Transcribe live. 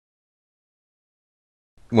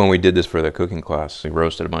When we did this for the cooking class, we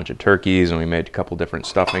roasted a bunch of turkeys and we made a couple different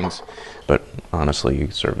stuffings. But honestly, you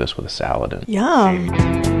could serve this with a salad. And yum.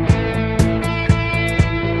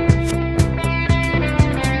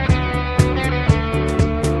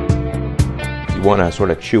 You want a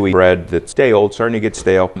sort of chewy bread that's stale, starting to get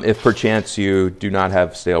stale. If perchance you do not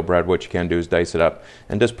have stale bread, what you can do is dice it up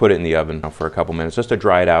and just put it in the oven for a couple minutes just to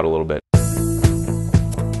dry it out a little bit.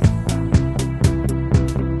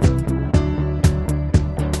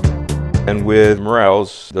 And with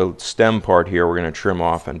morels, the stem part here we're going to trim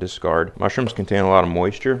off and discard. Mushrooms contain a lot of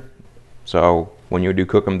moisture, so when you do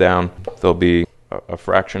cook them down, they'll be a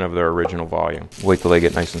fraction of their original volume. Wait till they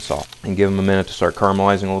get nice and soft. And give them a minute to start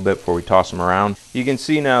caramelizing a little bit before we toss them around. You can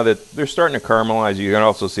see now that they're starting to caramelize. You can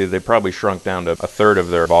also see that they probably shrunk down to a third of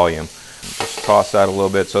their volume. Just toss that a little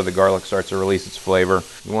bit so the garlic starts to release its flavor.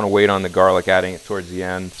 You want to wait on the garlic, adding it towards the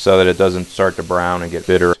end so that it doesn't start to brown and get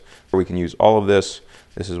bitter. We can use all of this.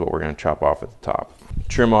 This is what we're going to chop off at the top.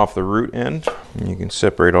 Trim off the root end, and you can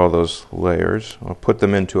separate all those layers. I'll put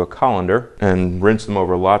them into a colander and rinse them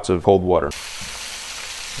over lots of cold water.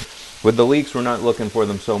 With the leeks, we're not looking for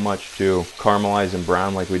them so much to caramelize and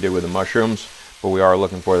brown like we did with the mushrooms, but we are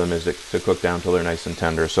looking for them to cook down till they're nice and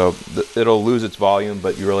tender. So it'll lose its volume,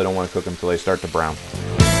 but you really don't want to cook them till they start to brown.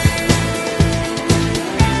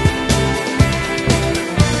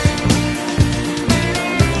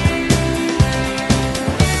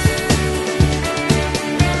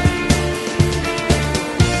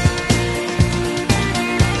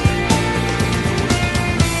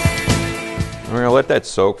 We're going to let that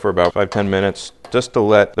soak for about 5-10 minutes just to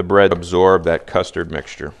let the bread absorb that custard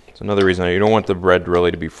mixture. It's another reason you don't want the bread really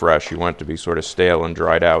to be fresh. You want it to be sort of stale and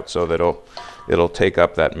dried out so that it'll take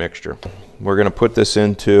up that mixture. We're going to put this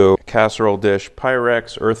into a casserole dish,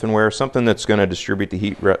 Pyrex, earthenware, something that's going to distribute the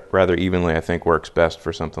heat rather evenly, I think works best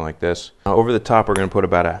for something like this. Over the top, we're going to put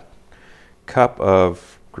about a cup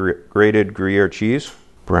of grated Gruyere cheese,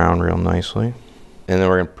 brown real nicely. And then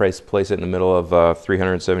we're going to place it in the middle of a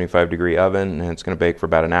 375-degree oven, and it's going to bake for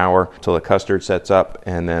about an hour until the custard sets up,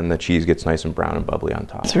 and then the cheese gets nice and brown and bubbly on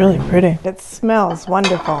top. It's really pretty. It smells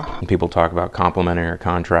wonderful. And people talk about complementing or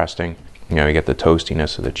contrasting. You know, you get the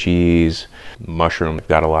toastiness of the cheese. Mushroom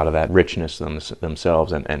got a lot of that richness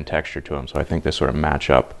themselves and texture to them, so I think this sort of match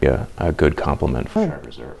up a good complement for Chardonnay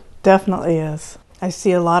Reserve. Definitely is. I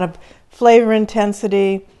see a lot of flavor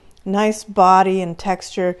intensity, nice body and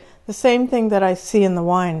texture. The same thing that I see in the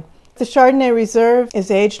wine. The Chardonnay Reserve is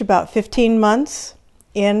aged about 15 months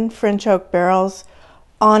in French oak barrels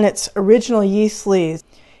on its original yeast lees.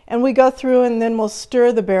 And we go through and then we'll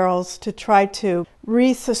stir the barrels to try to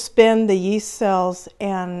resuspend the yeast cells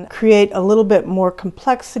and create a little bit more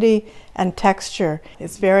complexity and texture.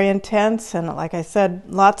 It's very intense and, like I said,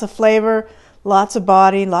 lots of flavor, lots of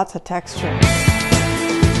body, lots of texture.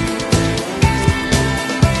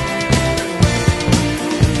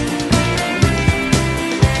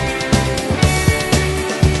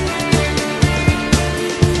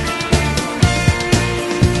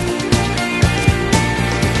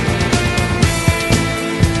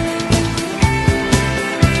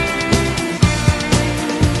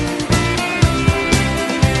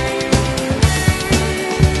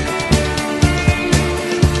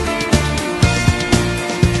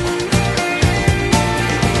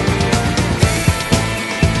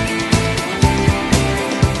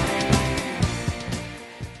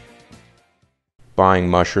 Buying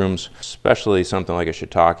mushrooms, especially something like a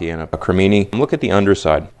shiitake and a cremini. Look at the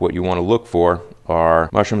underside. What you want to look for are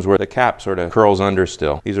mushrooms where the cap sort of curls under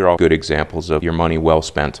still. These are all good examples of your money well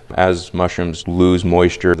spent. As mushrooms lose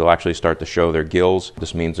moisture, they'll actually start to show their gills.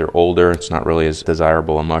 This means they're older. It's not really as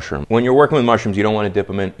desirable a mushroom. When you're working with mushrooms, you don't want to dip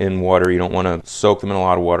them in water. You don't want to soak them in a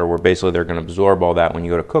lot of water where basically they're going to absorb all that. When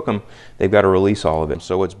you go to cook them, they've got to release all of it.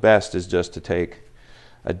 So what's best is just to take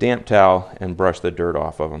a damp towel and brush the dirt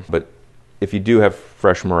off of them. But if you do have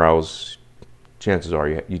fresh morels, chances are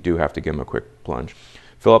you do have to give them a quick plunge.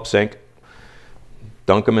 Fill up sink,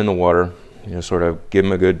 dunk them in the water, sort of give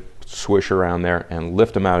them a good swish around there and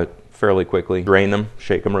lift them out fairly quickly. Drain them,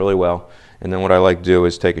 shake them really well. And then what I like to do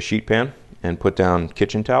is take a sheet pan and put down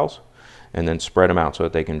kitchen towels and then spread them out so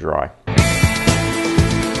that they can dry.